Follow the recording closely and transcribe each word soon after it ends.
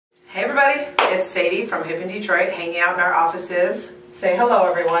Hey everybody, it's Sadie from Hip in Detroit, hanging out in our offices. Say hello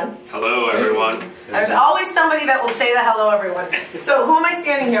everyone. Hello everyone. There's always somebody that will say the hello everyone. So who am I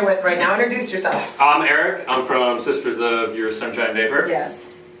standing here with right now? Introduce yourselves. I'm Eric. I'm from Sisters of Your Sunshine Vapor. Yes.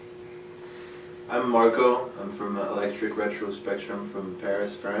 I'm Marco. I'm from Electric Retro Spectrum from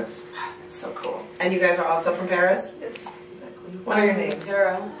Paris, France. That's so cool. And you guys are also from Paris? Yes, exactly. What are your names?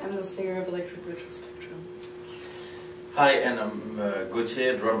 Sarah. I'm the singer of Electric Retro Spectrum. Hi, and I'm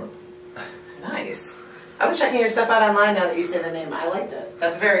Gauthier, drummer. Nice. I was checking your stuff out online now that you say the name. I liked it.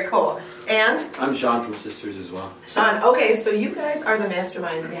 That's very cool. And? I'm Sean from Sisters as well. Sean, okay, so you guys are the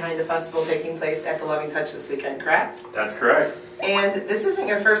masterminds behind a festival taking place at the Loving Touch this weekend, correct? That's correct. And this isn't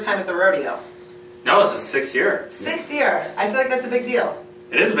your first time at the rodeo. No, it's the sixth year. Sixth year. I feel like that's a big deal.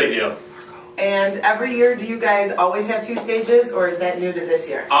 It is a big deal. And every year, do you guys always have 2 stages, or is that new to this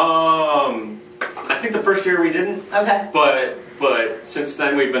year? I think the first year we didn't. Okay. But since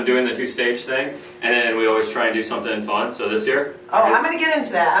then we've been doing the 2-stage thing, and then we always try and do something fun. So this year. Oh, I'm going to get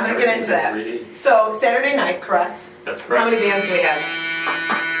into that. So Saturday night, correct? That's correct. How many bands do we have?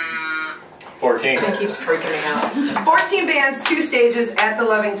 14. It keeps freaking me out. 14 bands, 2 stages at the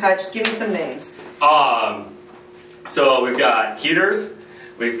Loving Touch. Give me some names. So we've got Heaters,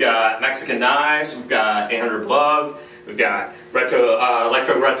 we've got Mexican Knives, we've got 800 Gloves, we've got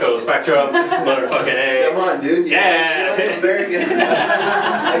Electro Retro Spectrum, motherfucking A. Come on, dude. Yeah. You're like American.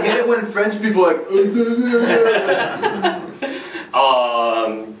 I get it when French people are like.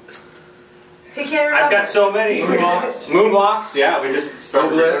 He can't remember. I've got so many. Moonwalks, yeah, we just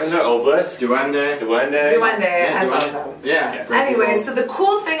started doing Obelisk. Duende. I love them. Yeah. Anyway, so the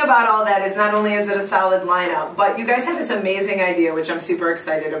cool thing about all that is not only is it a solid lineup, but you guys have this amazing idea, which I'm super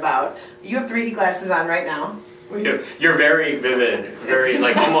excited about. You have 3D glasses on right now. You're very vivid, very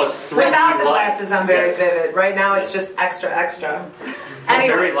like almost 3D. Without the glasses, I'm very vivid. Right now, it's just extra.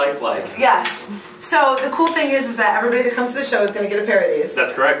 Anyway, very lifelike. Yes. So the cool thing is that everybody that comes to the show is going to get a pair of these.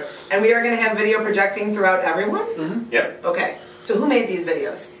 That's correct. And we are going to have video projecting throughout everyone? Mm-hmm. Yep. Okay. So who made these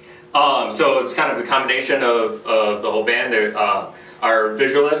videos? So it's kind of a combination of the whole band. Our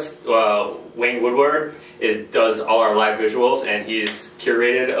visualist, Wayne Woodward, does all our live visuals, and he's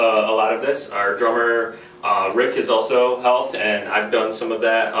curated a lot of this. Our drummer, Rick, has also helped, and I've done some of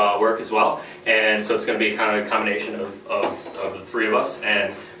that work as well. And so it's going to be kind of a combination of the 3 of us,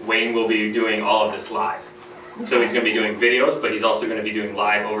 and Wayne will be doing all of this live. So he's going to be doing videos, but he's also going to be doing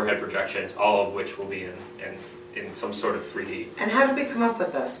live overhead projections, all of which will be in some sort of 3D. And how did we come up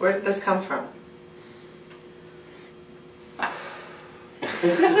with this? Where did this come from?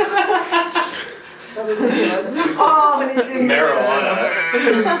 Oh, and it didn't.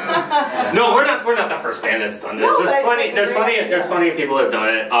 Marijuana. No, we're not the first band that's done this. No, there's plenty of people that have done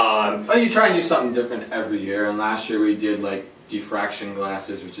it. Well, you try and do something different every year, and last year we did like diffraction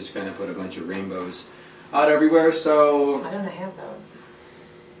glasses, which is going to put a bunch of rainbows out everywhere. So Why don't I have those?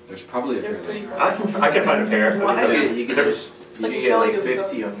 there's probably a pair. I can find a pair. You can get like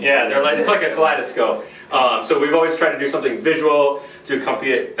 50 on. Yeah, it's like a kaleidoscope. So we've always tried to do something visual to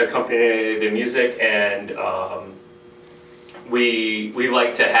accompany the music, and we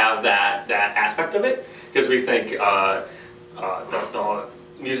like to have that aspect of it, because we think the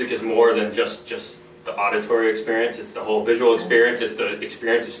music is more than just the auditory experience. It's the whole visual experience. It's the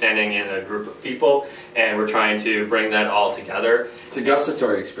experience of standing in a group of people, and we're trying to bring that all together. It's a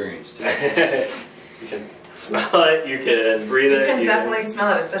gustatory experience too. You can smell it, you can breathe it. You can definitely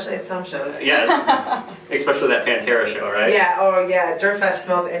smell it, especially at some shows. Yes, especially that Pantera show, right? Yeah, oh yeah, Dirtfest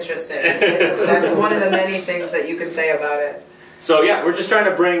smells interesting. That's one of the many things that you can say about it. So yeah, we're just trying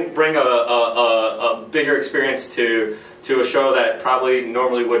to bring a bigger experience to a show that probably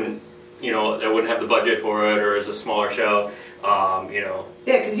normally wouldn't, that wouldn't have the budget for it, or is a smaller show, Yeah,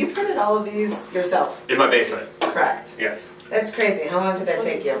 because you printed all of these yourself. In my basement. Correct. Yes. That's crazy. How long did that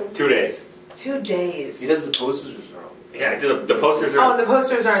take you? 2 days. 2 days. He does the posters as well. Yeah, the posters are... Oh, the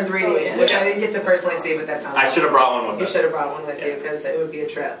posters are in 3D, Oh, yeah. which I didn't get to personally see, but that sounds I should have brought one with You us. should have brought one with you, because it would be a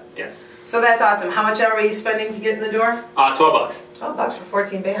trip. Yes. So that's awesome. How much are we spending to get in the door? $12. $12 for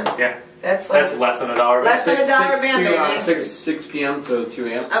 14 bands. Yeah. That's like... That's less than $1. Less than $1 band, baby. 6 p.m. to 2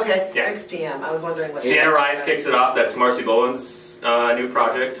 a.m. Okay, Yeah. 6 p.m. I was wondering what... Sienna Rise kicks it off. That's Marcy Bowen's new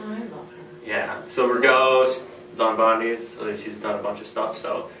project. Oh, I love her. Yeah. Silver Ghost, Don Bondi's. So she's done a bunch of stuff,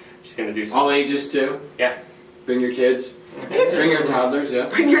 so she's going to do some... All ages too. Yeah. Bring your kids. Bring your toddlers, yeah.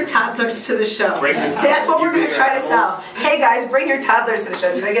 Bring your toddlers to the show. Bring your toddlers. That's what we're going to try to sell. Hey guys, bring your toddlers to the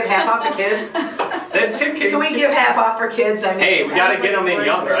show. Do they get half off for kids? Can we give half off for kids? I mean, hey, we got to get them in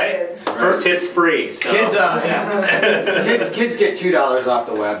young, right? Kids. First hit's free. So. Kids, kids get $2 off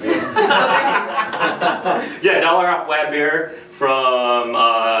the web beer. Yeah, $1 off web beer from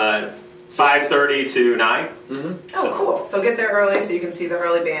 5:30 to 9. Mm-hmm. Oh, cool. So get there early so you can see the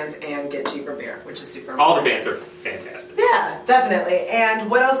early bands and get cheaper beer, which is super important. All the bands are fantastic. Yeah, definitely. And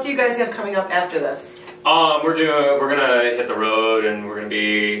what else do you guys have coming up after this? We're gonna hit the road, and we're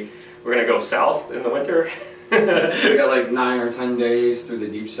gonna go south in the winter. We got like 9 or 10 days through the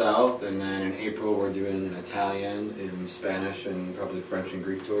deep south, and then in April we're doing an Italian and Spanish and probably French and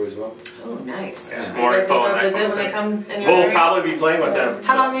Greek tour as well. Oh, nice. Yeah, You more guys info gonna on go that visit when concept. they come in your We'll area? probably be playing with them.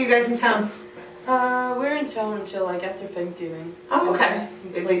 How long are you guys in town? We're in town until like after Thanksgiving. Oh, okay.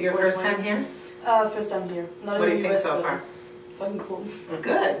 Is it your first time here? First time here. Not What do in you the think US, so but far? fucking cool.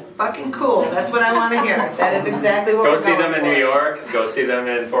 Good. Fucking cool. That's what I want to hear. That is exactly what Go we're see them going in for. New York. Go see them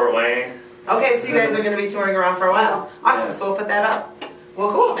in Fort Wayne. Okay, so you guys are going to be touring around for a while. Awesome. Yeah. So we'll put that up.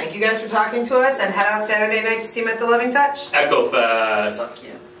 Well, cool. Thank you guys for talking to us, and head out Saturday night to see them at the Loving Touch. Echo Fest. Fuck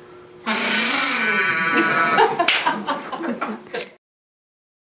yeah.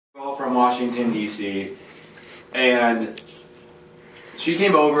 All from Washington, D.C. And she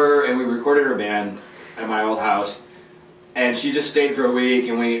came over and we recorded her band at my old house. And she just stayed for a week,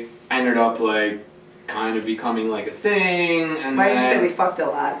 and we ended up like kind of becoming like a thing. And Why did you then... say we fucked a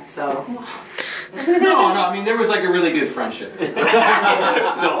lot? So No, I mean there was like a really good friendship. I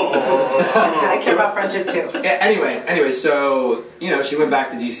care about friendship too. Yeah, anyway, so, you know, she went back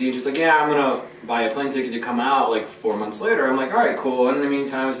to DC and she's like, yeah, I'm gonna buy a plane ticket to come out like 4 months later. I'm like, alright, cool. And in the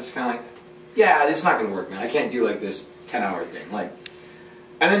meantime, I was just kind of like, yeah, it's not gonna work, man. I can't do like this 10-hour thing. Like,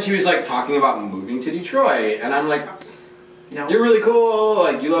 and then she was like talking about moving to Detroit, and I'm like, No. you're really cool.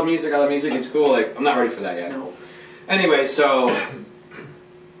 Like, you love music, I love music, it's cool. Like, I'm not ready for that yet. No. Anyway, so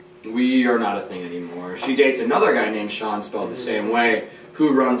we are not a thing anymore. She dates another guy named Sean, spelled the same way,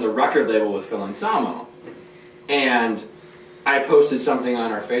 who runs a record label with Phil Anselmo. And I posted something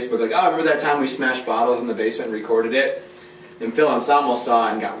on our Facebook like, oh, remember that time we smashed bottles in the basement and recorded it? And Phil Anselmo saw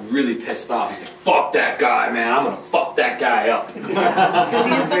it and got really pissed off. He's like, fuck that guy, man. I'm gonna fuck that guy up. Because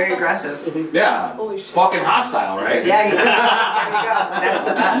he is very aggressive. Yeah. Holy shit. Fucking hostile, right? Yeah, there you go. That's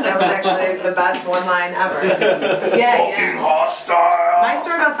the best. That was actually the best one line ever. Yeah. hostile. My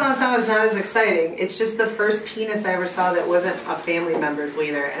story about Phil Anselmo is not as exciting. It's just the first penis I ever saw that wasn't a family member's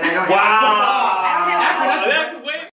wiener, and I don't have. Wow. I don't have. That's way